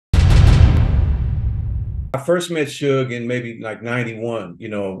I first met Suge in maybe like 91.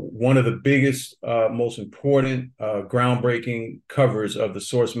 One of the biggest, most important, groundbreaking covers of the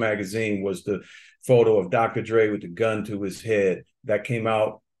Source magazine was the photo of Dr. Dre with the gun to his head that came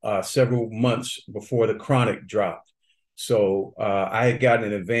out several months before the Chronic dropped. So I had gotten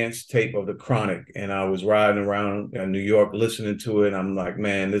an advance tape of the Chronic, and I was riding around New York listening to it. I'm like,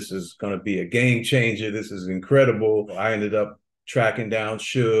 man, this is going to be a game changer. This is incredible. I ended up tracking down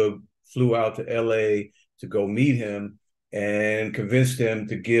Suge, flew out to LA to go meet him and convinced him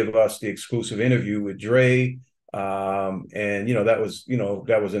to give us the exclusive interview with Dre. And that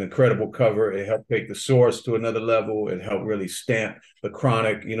was an incredible cover. It helped take the Source to another level. It helped really stamp the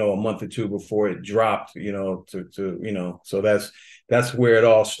Chronic, a month or two before it dropped, so that's where it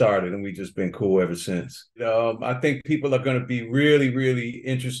all started, and we've just been cool ever since. I think people are going to be really, really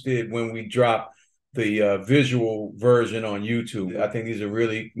interested when we drop the visual version on YouTube. I think these are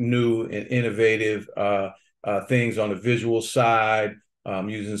really new and innovative things on the visual side,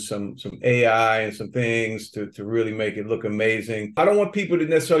 using some AI and some things to really make it look amazing. I don't want people to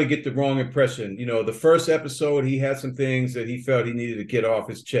necessarily get the wrong impression. The first episode, he had some things that he felt he needed to get off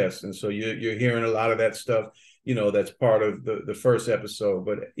his chest. And so you're hearing a lot of that stuff, that's part of the first episode.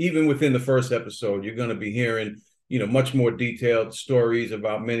 But even within the first episode, you're going to be hearing much more detailed stories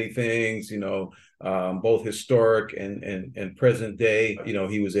about many things, both historic and present day.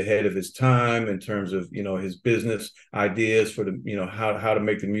 He was ahead of his time in terms of, his business ideas for the, how to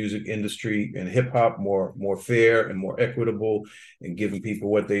make the music industry and hip hop more fair and more equitable and giving people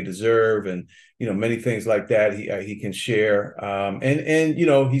what they deserve. And, many things like that he can share. And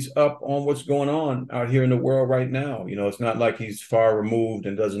he's up on what's going on out here in the world right now. It's not like he's far removed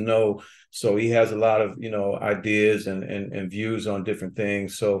and doesn't know. So he has a lot of, ideas and views on different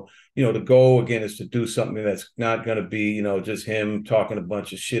things. So, the goal, again, is to do something that's not going to be, just him talking a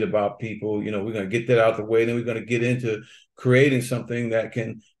bunch of shit about people. We're going to get that out of the way. Then we're going to get into creating something that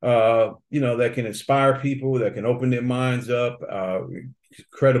can, that can inspire people, that can open their minds up,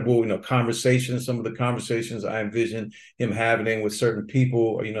 credible, conversations. Some of the conversations I envision him having with certain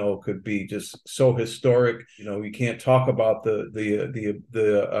people, could be just so historic. You can't talk about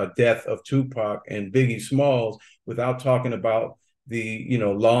the death of Tupac and Biggie Smalls without talking about the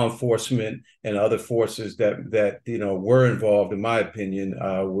law enforcement and other forces that were involved, in my opinion,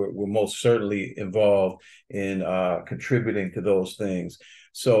 were most certainly involved in contributing to those things.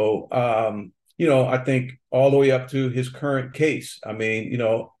 So I think all the way up to his current case. I mean,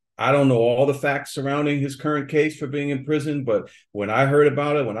 I don't know all the facts surrounding his current case for being in prison, but when I heard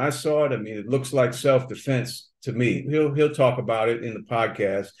about it, when I saw it, I mean, it looks like self-defense to me. He'll talk about it in the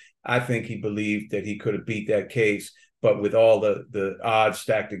podcast. I think he believed that he could have beat that case, but with all the odds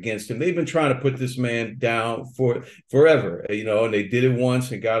stacked against him. They've been trying to put this man down for forever, and they did it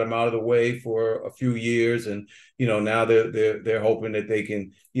once and got him out of the way for a few years. And, now they're hoping that they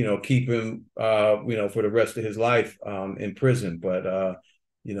can, keep him, for the rest of his life in prison. But,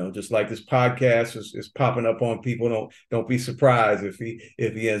 just like this podcast is popping up on people, don't be surprised if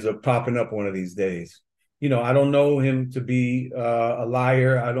he ends up popping up one of these days. I don't know him to be a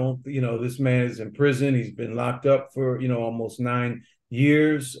liar. I don't, this man is in prison. He's been locked up for, almost 9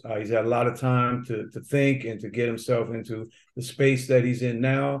 years. He's had a lot of time to think and to get himself into the space that he's in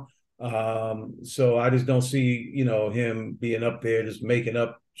now. So I just don't see, him being up there just making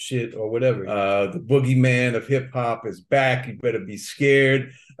up shit or whatever. The boogeyman of hip hop is back. You better be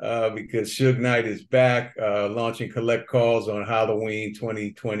scared because Suge Knight is back, launching collect calls on Halloween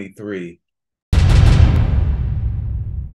 2023.